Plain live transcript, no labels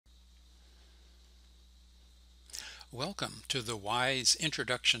Welcome to the WISE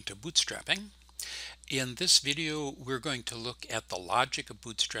Introduction to Bootstrapping. In this video, we're going to look at the logic of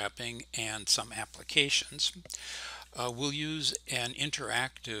bootstrapping and some applications. We'll use an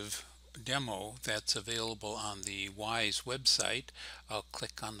interactive demo that's available on the WISE website. I'll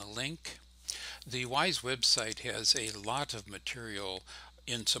click on the link. The WISE website has a lot of material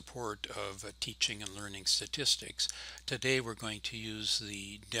in support of teaching and learning statistics. Today we're going to use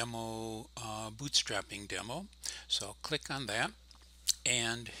the demo, bootstrapping demo. So I'll click on that,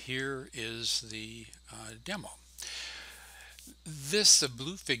 and here is the demo. This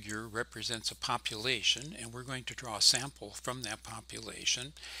blue figure represents a population, and we're going to draw a sample from that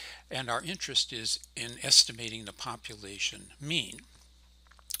population, and our interest is in estimating the population mean.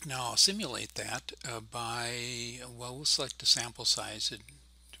 Now I'll simulate that we'll select a sample size.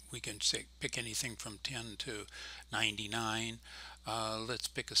 We can pick anything from 10 to 99. Let's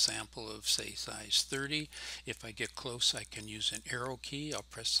pick a sample of, say, size 30. If I get close, I can use an arrow key. I'll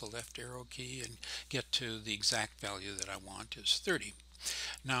press the left arrow key and get to the exact value that I want is 30.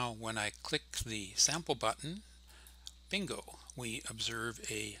 Now when I click the sample button, bingo, we observe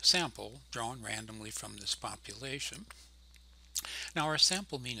a sample drawn randomly from this population. Now our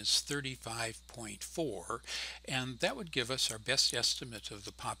sample mean is 35.4, and that would give us our best estimate of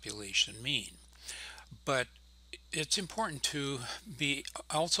the population mean. But it's important to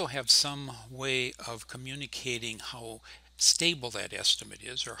also have some way of communicating how stable that estimate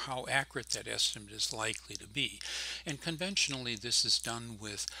is, or how accurate that estimate is likely to be. And conventionally this is done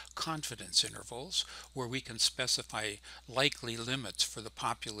with confidence intervals, where we can specify likely limits for the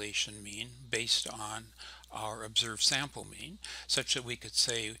population mean based on our observed sample mean, such that we could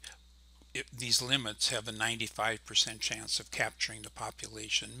say these limits have a 95% chance of capturing the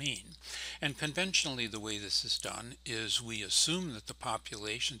population mean. And conventionally the way this is done is we assume that the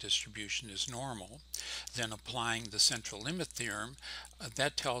population distribution is normal, then applying the central limit theorem,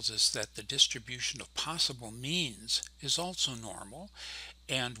 that tells us that the distribution of possible means is also normal,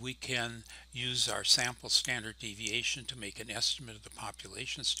 and we can use our sample standard deviation to make an estimate of the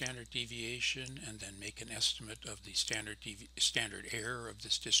population standard deviation, and then make an estimate of the standard error of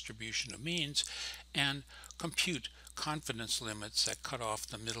this distribution of means, and compute confidence limits that cut off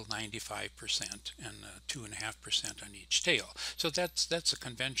the middle 95% and 2.5% on each tail. So that's a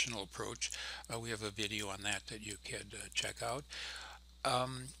conventional approach. We have a video on that you could check out.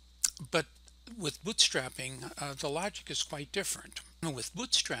 But with bootstrapping, the logic is quite different. With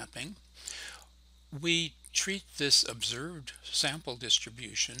bootstrapping, we treat this observed sample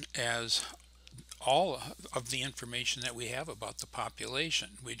distribution as all of the information that we have about the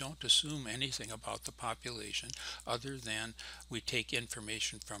population. We don't assume anything about the population other than we take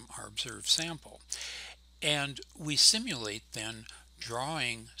information from our observed sample. And we simulate then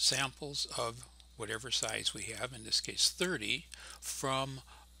drawing samples of whatever size we have, in this case 30, from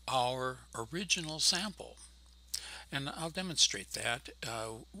our original sample. And I'll demonstrate that.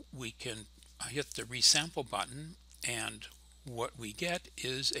 We can hit the resample button, and what we get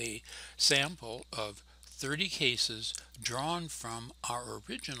is a sample of 30 cases drawn from our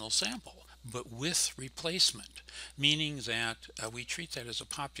original sample, but with replacement, meaning that we treat that as a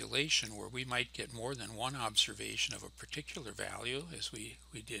population where we might get more than one observation of a particular value, as we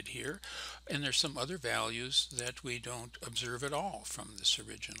did here, and there's some other values that we don't observe at all from this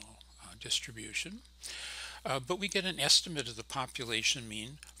original distribution. But we get an estimate of the population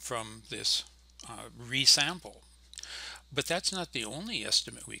mean from this resample. But that's not the only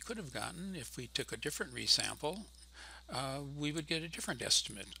estimate we could have gotten. If we took a different resample, we would get a different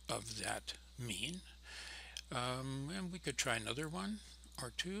estimate of that mean. And we could try another one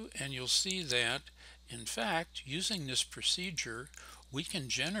or two, and you'll see that, in fact, using this procedure, we can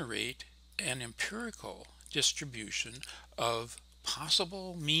generate an empirical distribution of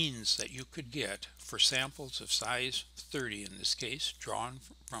possible means that you could get for samples of size 30, in this case, drawn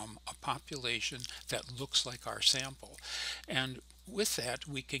from a population that looks like our sample. And with that,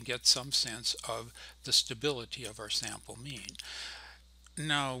 we can get some sense of the stability of our sample mean.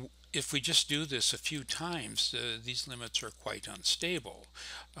 Now, if we just do this a few times, these limits are quite unstable.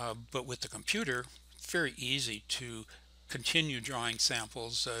 But with the computer, it's very easy to continue drawing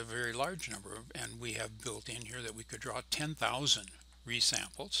samples, a very large number, and we have built in here that we could draw 10,000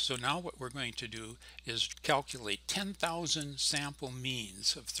 resamples. So now what we're going to do is calculate 10,000 sample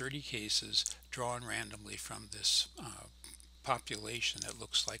means of 30 cases drawn randomly from this population that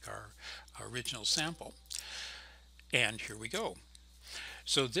looks like our original sample. And here we go.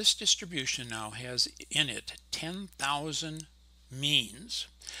 So this distribution now has in it 10,000 means.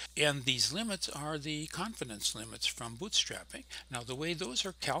 And these limits are the confidence limits from bootstrapping. Now, the way those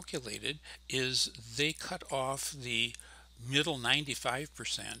are calculated is they cut off the middle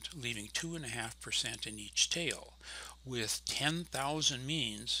 95%, leaving 2.5% in each tail. With 10,000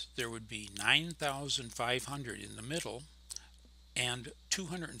 means, there would be 9,500 in the middle and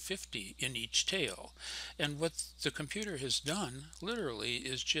 250 in each tail. And what the computer has done literally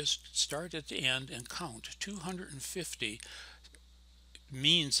is just start at the end and count 250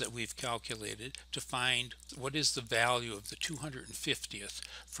 means that we've calculated to find what is the value of the 250th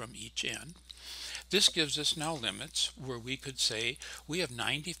from each end. This gives us now limits where we could say we have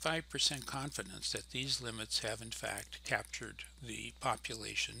 95% confidence that these limits have in fact captured the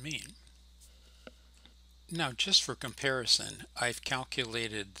population mean. Now, just for comparison, I've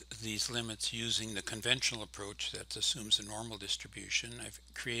calculated these limits using the conventional approach that assumes a normal distribution. I've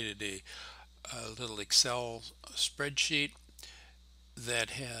created a little Excel spreadsheet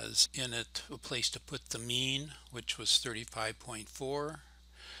that has in it a place to put the mean, which was 35.4,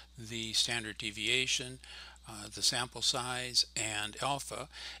 the standard deviation, the sample size, and alpha,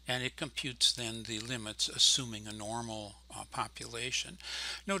 and it computes then the limits assuming a normal population.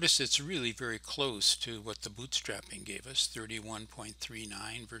 Notice it's really very close to what the bootstrapping gave us,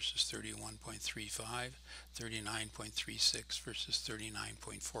 31.39 versus 31.35, 39.36 versus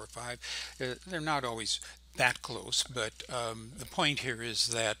 39.45. They're not always that close, but the point here is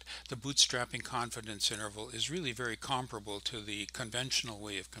that the bootstrapping confidence interval is really very comparable to the conventional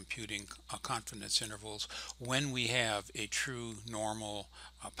way of computing confidence intervals when we have a true normal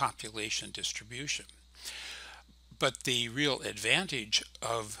population distribution. But the real advantage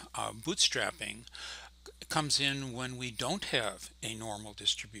of bootstrapping comes in when we don't have a normal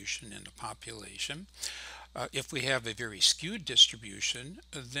distribution in the population. If we have a very skewed distribution,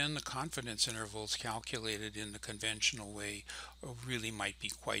 then the confidence intervals calculated in the conventional way really might be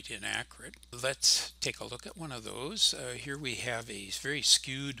quite inaccurate. Let's take a look at one of those. Here we have a very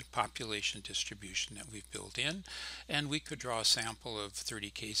skewed population distribution that we've built in, and we could draw a sample of 30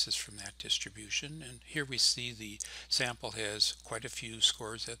 cases from that distribution. And here we see the sample has quite a few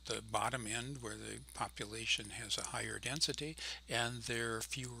scores at the bottom end where the population has a higher density, and there are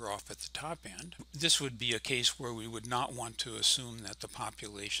fewer off at the top end. This would be a case where we would not want to assume that the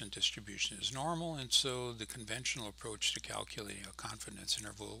population distribution is normal, and so the conventional approach to calculating a confidence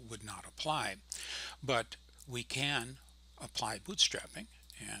interval would not apply. But we can apply bootstrapping,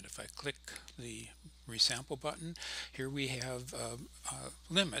 and if I click the resample button, here we have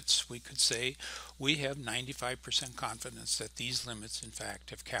limits. We could say we have 95% confidence that these limits in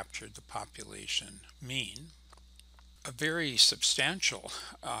fact have captured the population mean. A very substantial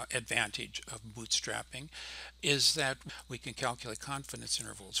advantage of bootstrapping is that we can calculate confidence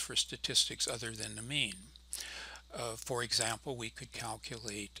intervals for statistics other than the mean. For example, we could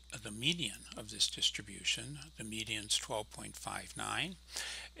calculate the median of this distribution. The median is 12.59,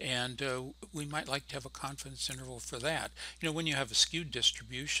 and we might like to have a confidence interval for that. You know, when you have a skewed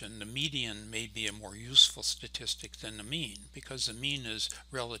distribution, the median may be a more useful statistic than the mean because the mean is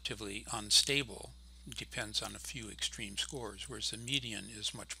relatively unstable. It depends on a few extreme scores, whereas the median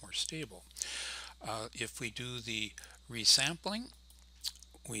is much more stable. If we do the resampling,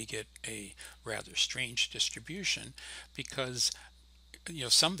 we get a rather strange distribution because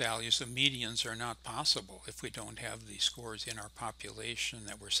some values of medians are not possible if we don't have the scores in our population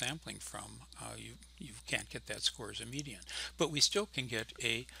that we're sampling from. You can't get that score as a median, but we still can get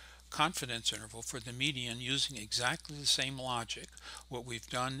a confidence interval for the median using exactly the same logic. What we've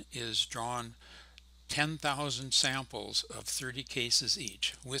done is drawn 10,000 samples of 30 cases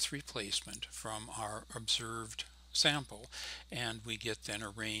each with replacement from our observed sample, and we get then a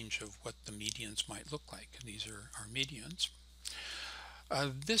range of what the medians might look like. These are our medians.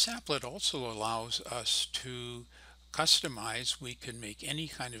 This applet also allows us to customize. We can make any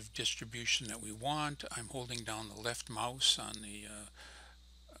kind of distribution that we want. I'm holding down the left mouse on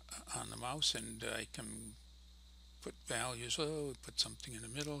the mouse, and I can put values. Put something in the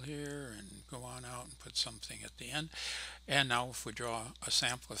middle here and go on out and put something at the end. And now if we draw a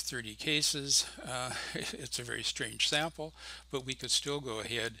sample of 30 cases, it's a very strange sample, but we could still go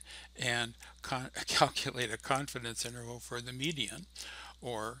ahead and calculate a confidence interval for the median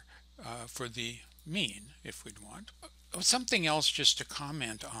or for the mean if we'd want. Something else just to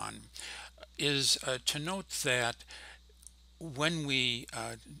comment on is to note that when we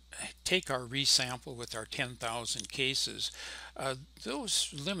take our resample with our 10,000 cases,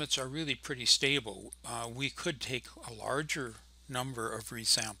 those limits are really pretty stable. We could take a larger number of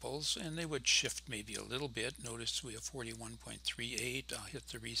resamples and they would shift maybe a little bit. Notice we have 41.38. I'll hit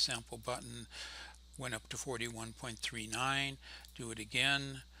the resample button. went up to 41.39. Do it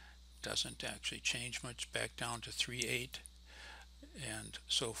again, doesn't actually change much, back down to 3.8, and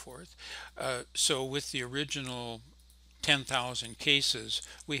so forth. So with the original 10,000 cases,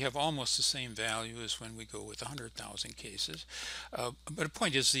 we have almost the same value as when we go with 100,000 cases. But the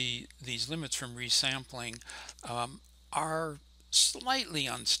point is, these limits from resampling are slightly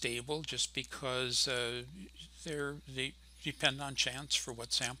unstable, just because they depend on chance for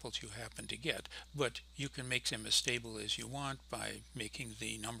what samples you happen to get. But you can make them as stable as you want by making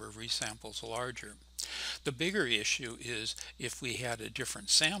the number of resamples larger. The bigger issue is, if we had a different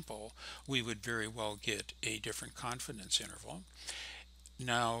sample, we would very well get a different confidence interval.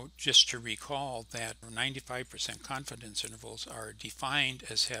 Now, just to recall that 95% confidence intervals are defined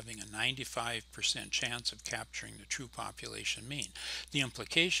as having a 95% chance of capturing the true population mean. The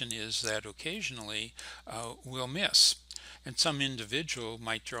implication is that occasionally we'll miss, and some individual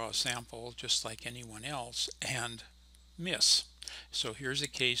might draw a sample just like anyone else and miss. So here's a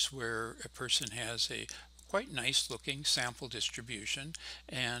case where a person has a quite nice looking sample distribution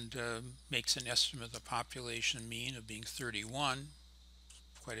and makes an estimate of the population mean of being 31,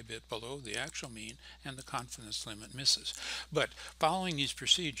 quite a bit below the actual mean, and the confidence limit misses. But following these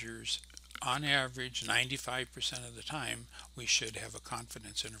procedures, on average 95% of the time, we should have a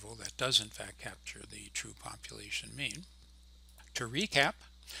confidence interval that does in fact capture the true population mean. To recap,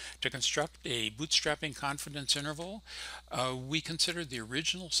 to construct a bootstrapping confidence interval, we considered the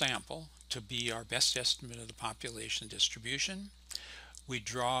original sample to be our best estimate of the population distribution. We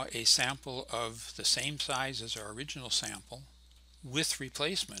draw a sample of the same size as our original sample with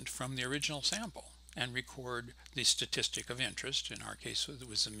replacement from the original sample and record the statistic of interest. In our case, it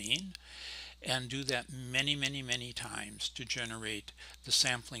was the mean, and do that many times to generate the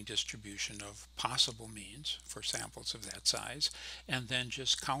sampling distribution of possible means for samples of that size, and then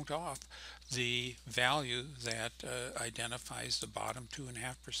just count off the value that identifies the bottom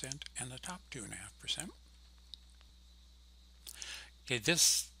 2.5% and the top 2.5%. Okay,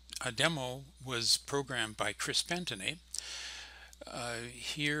 this demo was programmed by Chris Pentaney.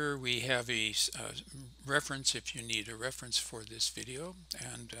 Here we have a reference if you need a reference for this video,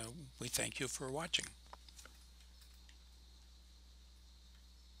 and we thank you for watching.